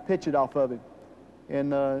we got to pitch it off of him.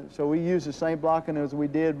 And so we use the same blocking as we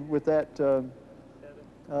did with that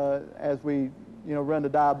as we run the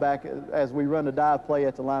dive back, as we run the dive play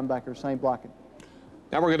at the linebacker, same blocking.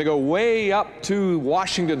 Now we're going to go way up to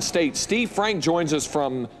Washington State. Steve Frank joins us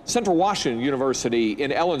from Central Washington University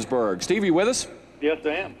in Ellensburg. Steve, you with us? Yes, I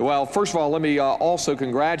am. Well, first of all, let me also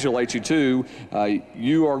congratulate you, too.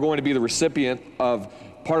 You are going to be the recipient of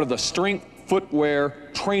part of the Strength Footwear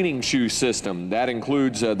Training Shoe System. That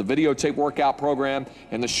includes the videotape workout program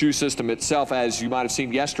and the shoe system itself, as you might have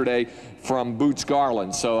seen yesterday from Boots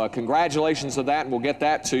Garland. So congratulations to that, and we'll get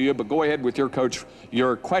that to you. But go ahead with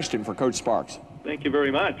your question for Coach Sparks. Thank you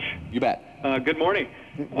very much. You bet. Good morning.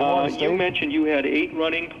 Good morning, you mentioned you had 8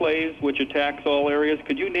 running plays which attacks all areas.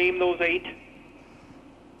 Could you name those 8?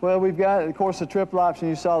 Well, we've got, of course, the triple option.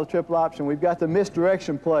 You saw the triple option. We've got the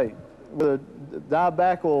misdirection play. The dive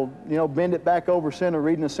back will, bend it back over center,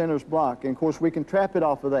 reading the center's block. And, of course, we can trap it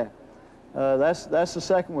off of that. That's the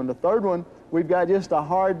second one. The third one, we've got just a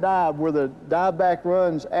hard dive where the dive back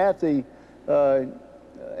runs at the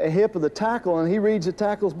hip of the tackle, and he reads the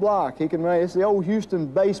tackle's block. He can run. It's the old Houston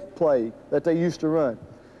base play that they used to run.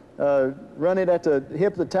 Run it at the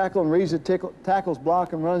hip of the tackle and reads the tackle's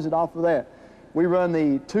block and runs it off of that. We run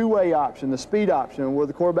the two-way option, the speed option, where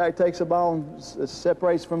the quarterback takes the ball and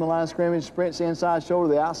separates from the line of scrimmage, sprints the inside shoulder,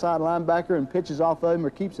 the outside linebacker, and pitches off of him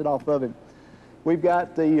or keeps it off of him. We've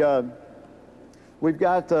got a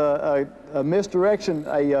misdirection,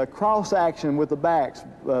 a cross action with the backs.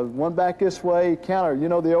 One back this way, counter,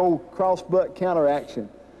 the old cross butt counter action.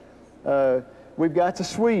 We've got the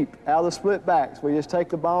sweep out of the split backs. We just take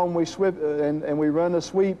the ball and we sweep, and we run the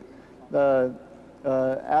sweep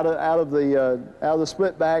out of the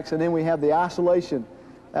split backs, and then we have the isolation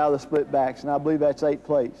out of the split backs, and I believe that's 8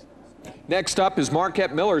 plays. Next up is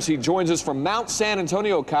Marquette Millers. He joins us from Mount San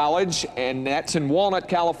Antonio College, and that's in Walnut,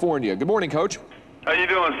 California. Good morning, Coach. How you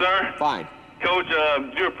doing, sir? Fine. Coach,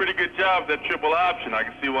 you do a pretty good job with that triple option. I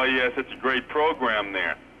can see why you have such a great program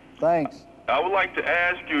there. Thanks. I would like to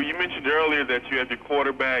ask you, you mentioned earlier that you had your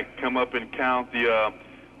quarterback come up and count the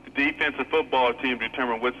defensive football team to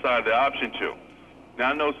determine which side of the option to.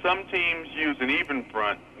 Now, I know some teams use an even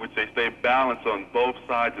front, which they stay balanced on both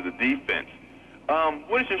sides of the defense.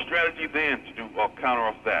 What is your strategy then to do counter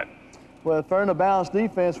off that? Well, if they're in a balanced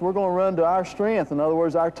defense, we're going to run to our strength, in other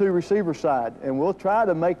words, our 2 receiver side, and we'll try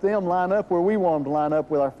to make them line up where we want them to line up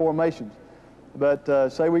with our formations.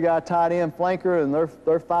 But say we got a tight end flanker, and they're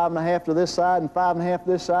 5.5 to this side and 5.5 to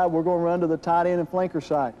this side, we're going to run to the tight end and flanker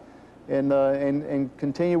side and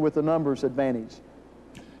continue with the numbers advantage.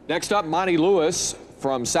 Next up, Monty Lewis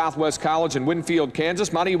from Southwest College in Winfield,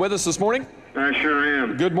 Kansas. Monty, you with us this morning? I sure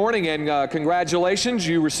am. Good morning, and congratulations.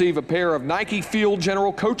 You receive a pair of Nike Field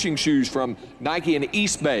General coaching shoes from Nike in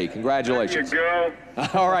East Bay. Congratulations. There you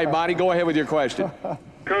go. All right, Monty, go ahead with your question.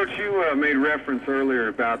 Coach, you made reference earlier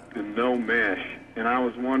about the no mesh, and I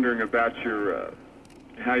was wondering about your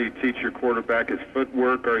how you teach your quarterback his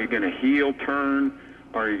footwork. Are you going to heel turn?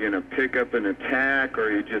 Are you going to pick up an attack? Or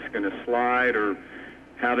are you just going to slide? Or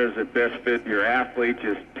how does it best fit your athlete?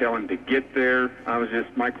 Just tell him to get there.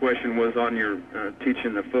 My question was on your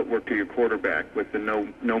teaching the footwork to your quarterback with the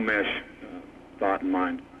no mesh thought in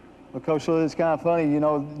mind. Well, Coach, so it's kind of funny. You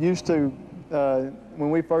know, used to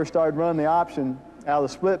when we first started running the option out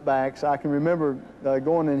of the split backs, I can remember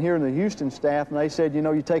going in here in the Houston staff, and they said, you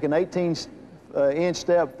know, you take an 18-inch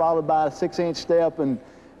step followed by a 6-inch step and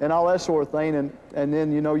all that sort of thing, and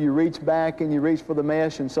then, you know, you reach back and you reach for the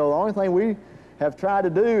mesh. And so the only thing we have tried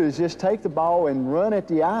to do is just take the ball and run at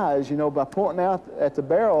the eyes, you know, by pointing out at the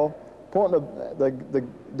barrel, pointing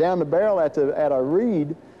down the barrel at our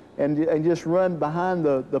read, and just run behind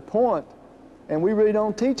the point. And we really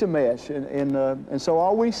don't teach a mesh. And so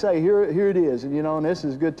all we say, here it is, and, you know, and this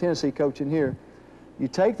is good Tennessee coaching here. You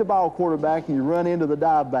take the ball, quarterback, and you run into the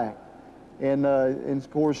dive back. And of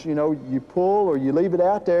course, you know, you pull or you leave it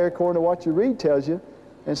out there according to what your read tells you.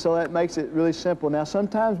 And so that makes it really simple. Now,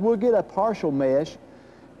 sometimes we'll get a partial mesh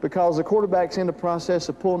because the quarterback's in the process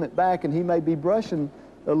of pulling it back, and he may be brushing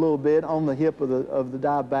a little bit on the hip of the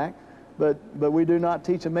dive back. But we do not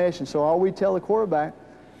teach a mesh. And so all we tell the quarterback,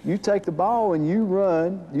 you take the ball and you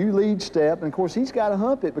run, you lead step, and of course he's got to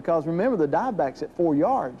hump it because remember the dive back's at 4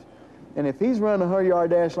 yards. And if he's running a 100-yard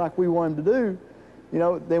dash like we want him to do, you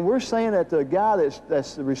know, then we're saying that the guy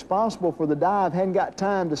that's responsible for the dive hadn't got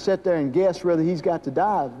time to sit there and guess whether he's got to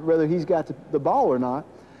dive, whether he's got the ball or not.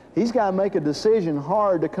 He's got to make a decision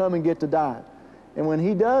hard to come and get the dive. And when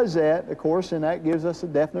he does that, of course, then that gives us a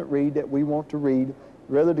definite read that we want to read,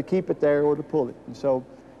 whether to keep it there or to pull it. And so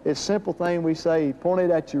it's a simple thing. We say, point it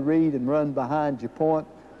at your read and run behind your point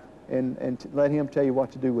and let him tell you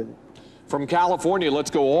what to do with it. From California, let's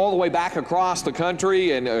go all the way back across the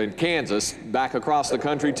country and Kansas, back across the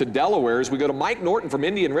country to Delaware as we go to Mike Norton from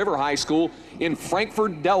Indian River High School in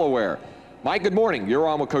Frankfort, Delaware. Mike, good morning. You're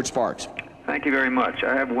on with Coach Sparks. Thank you very much.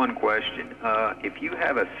 I have one question. If you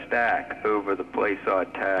have a stack over the play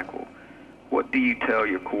side tackle, what do you tell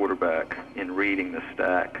your quarterback in reading the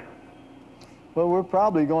stack? Well, we're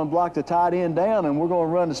probably going to block the tight end down, and we're going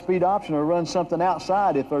to run the speed option or run something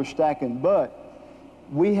outside if they're stacking. But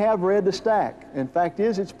we have read the stack. In fact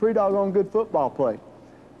is, it's pretty doggone good football play.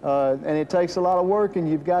 And it takes a lot of work, and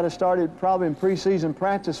you've got to start it probably in preseason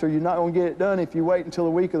practice, or you're not going to get it done if you wait until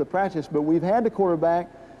the week of the practice. But we've had the quarterback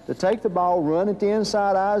to take the ball, run at the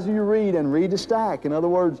inside eyes of your read, and read the stack. In other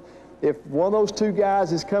words, if one of those two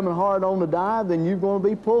guys is coming hard on the dive, then you're going to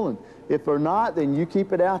be pulling. If they're not, then you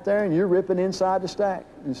keep it out there and you're ripping inside the stack.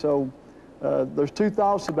 And so there's two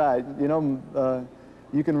thoughts about it. You know,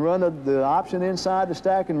 you can run the option inside the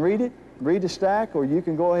stack and read the stack, or you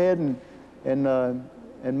can go ahead and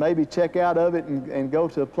maybe check out of it and go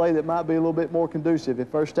to a play that might be a little bit more conducive.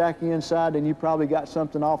 If they're stacking inside, then you probably got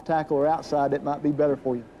something off tackle or outside that might be better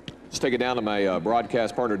for you. Let's take it down to my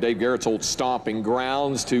broadcast partner, Dave Garrett's old stomping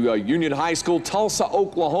grounds to Union High School, Tulsa,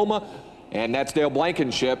 Oklahoma, and that's Dale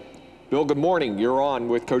Blankenship. Bill, good morning. You're on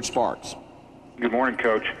with Coach Sparks. Good morning,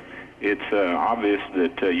 Coach. It's obvious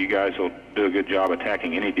that you guys will do a good job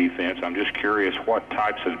attacking any defense. I'm just curious what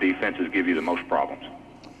types of defenses give you the most problems?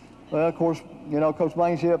 Well, of course, you know, Coach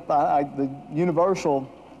Blankenship, the universal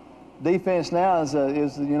defense now is a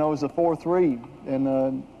 4-3,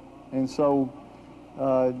 and so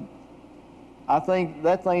I think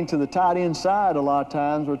that thing to the tight end side a lot of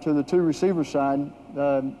times, or to the two receiver side,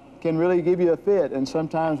 can really give you a fit. And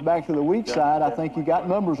sometimes back to the weak side, I think you got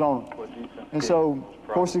numbers on them. And so,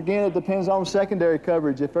 of course, again, it depends on secondary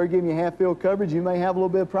coverage. If they're giving you half-field coverage, you may have a little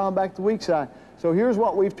bit of problem back to the weak side. So here's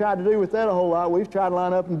what we've tried to do with that a whole lot. We've tried to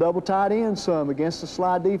line up and double tight end some against the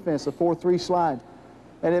slide defense, the 4-3 slide.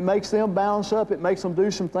 And it makes them balance up. It makes them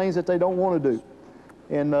do some things that they don't want to do.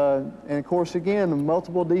 And of course, again,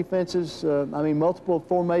 multiple defenses, multiple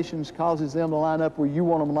formations causes them to line up where you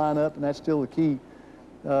want them to line up, and that's still the key.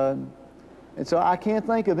 And so I can't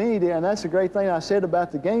think of any, and that's the great thing I said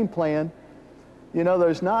about the game plan. You know,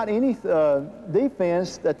 there's not any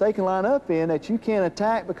defense that they can line up in that you can't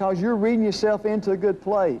attack because you're reading yourself into a good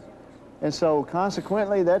play. And so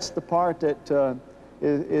consequently, that's the part that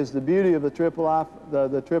is the beauty of the triple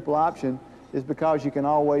option, is because you can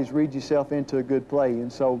always read yourself into a good play.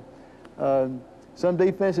 And so some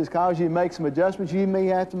defenses cause you to make some adjustments. You may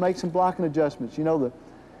have to make some blocking adjustments. You know,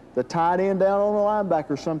 the tight end down on the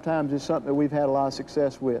linebacker sometimes is something that we've had a lot of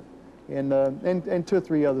success with, and 2 or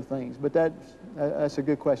 3 other things. But that's a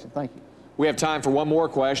good question. Thank you. We have time for one more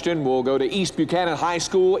question. We'll go to East Buchanan High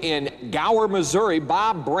School in Gower, Missouri.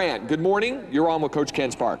 Bob Brandt, good morning. You're on with Coach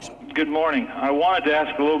Ken Sparks. Good morning. I wanted to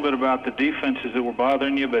ask a little bit about the defenses that were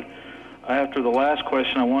bothering you, but after the last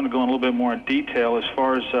question, I want to go in a little bit more in detail as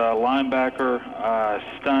far as linebacker,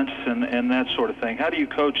 stunts, and that sort of thing. How do you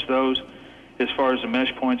coach those as far as the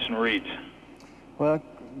mesh points and reads? Well,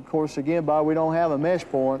 of course, again, Bob, we don't have a mesh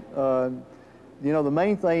point. You know, the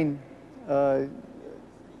main thing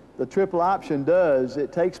the triple option does,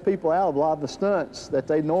 it takes people out of a lot of the stunts that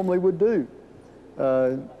they normally would do.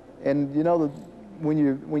 And, you know, when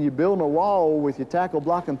you're building a wall with your tackle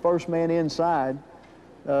blocking first man inside,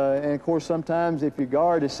 and of course sometimes if your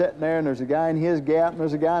guard is sitting there and there's a guy in his gap and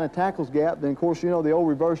there's a guy in a tackle's gap, then of course, you know, the old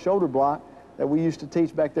reverse shoulder block that we used to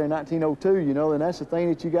teach back there in 1902, you know, and that's the thing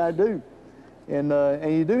that you got to do. And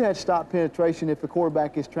you do have to stop penetration if the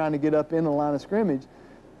quarterback is trying to get up in the line of scrimmage.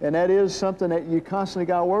 And that is something that you constantly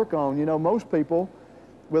got to work on. You know, most people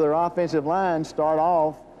with their offensive line start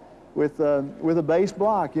off with a base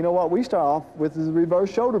block. You know what we start off with is a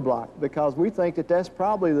reverse shoulder block, because we think that that's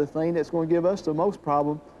probably the thing that's going to give us the most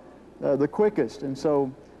problem, the quickest. And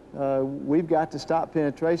so we've got to stop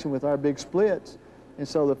penetration with our big splits. And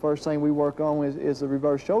so the first thing we work on is the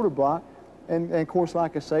reverse shoulder block. And of course,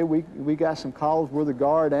 like I say, we got some calls where the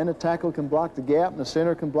guard and the tackle can block the gap and the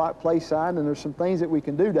center can block play side, and there's some things that we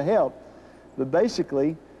can do to help. But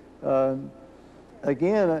basically,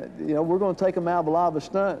 again, you know, we're going to take them out of a lot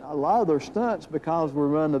of their stunts, because we're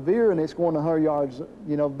running the veer and it's going to 100 yards,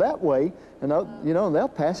 you know, that way. And you know, they'll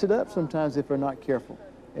pass it up sometimes if they're not careful.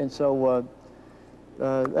 And so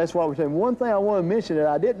that's what we're saying. One thing I want to mention that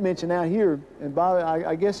I didn't mention out here, and Bob,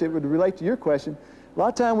 I guess it would relate to your question. A lot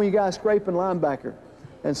of time when you got a scraping linebacker,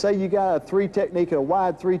 and say you got a 3 technique, a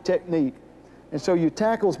wide 3 technique, and so your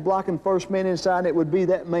tackle's blocking first man inside, and it would be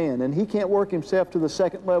that man, and he can't work himself to the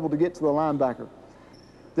second level to get to the linebacker.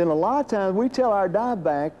 Then a lot of times we tell our dive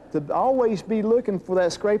back to always be looking for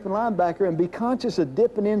that scraping linebacker and be conscious of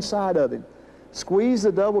dipping inside of him. Squeeze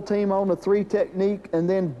the double team on the 3 technique and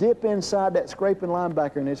then dip inside that scraping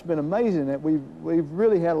linebacker, and it's been amazing that we've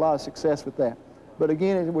really had a lot of success with that. But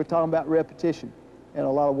again, we're talking about repetition and a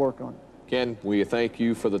lot of work on it. Ken, we thank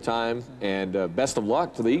you for the time, and best of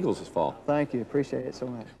luck to the Eagles this fall. Thank you. Appreciate it so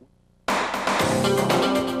much.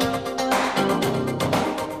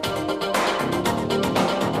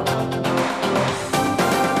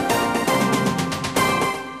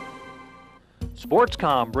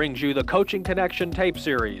 SportsCom brings you the Coaching Connection tape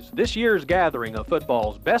series, this year's gathering of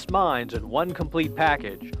football's best minds in one complete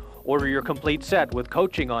package. Order your complete set with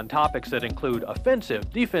coaching on topics that include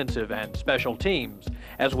offensive, defensive, and special teams,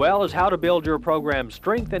 as well as how to build your program's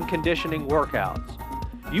strength and conditioning workouts.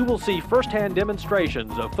 You will see firsthand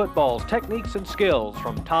demonstrations of football's techniques and skills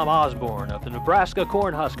from Tom Osborne of the Nebraska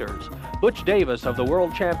Cornhuskers, Butch Davis of the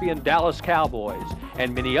world champion Dallas Cowboys,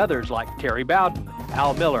 and many others like Terry Bowden,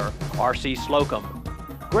 Al Miller, R.C. Slocum,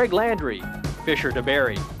 Greg Landry, Fisher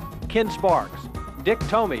DeBerry, Ken Sparks, Dick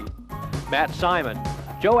Tomey, Matt Simon,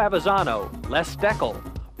 Joe Avizano, Les Steckel,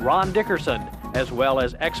 Ron Dickerson, as well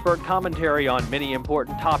as expert commentary on many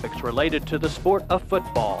important topics related to the sport of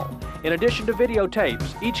football. In addition to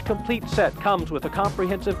videotapes, each complete set comes with a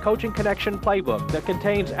comprehensive Coaching Connection playbook that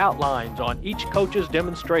contains outlines on each coach's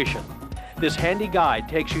demonstration. This handy guide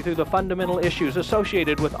takes you through the fundamental issues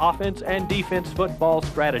associated with offense and defense football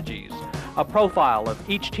strategies. A profile of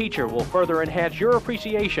each teacher will further enhance your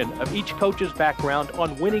appreciation of each coach's background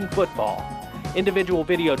on winning football. Individual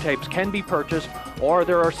videotapes can be purchased, or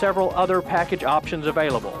there are several other package options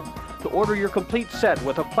available. To order your complete set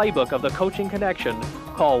with a playbook of the Coaching Connection,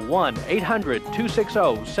 call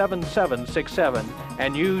 1-800-260-7767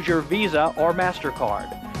 and use your Visa or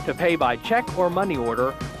MasterCard. To pay by check or money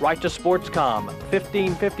order, write to SportsCom,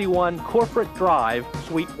 1551 Corporate Drive,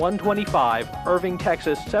 Suite 125, Irving,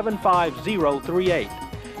 Texas 75038.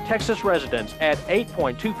 Texas residents at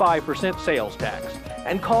 8.25% sales tax.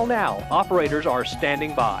 And call now. Operators are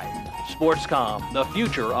standing by. SportsCom, the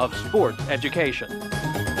future of sports education.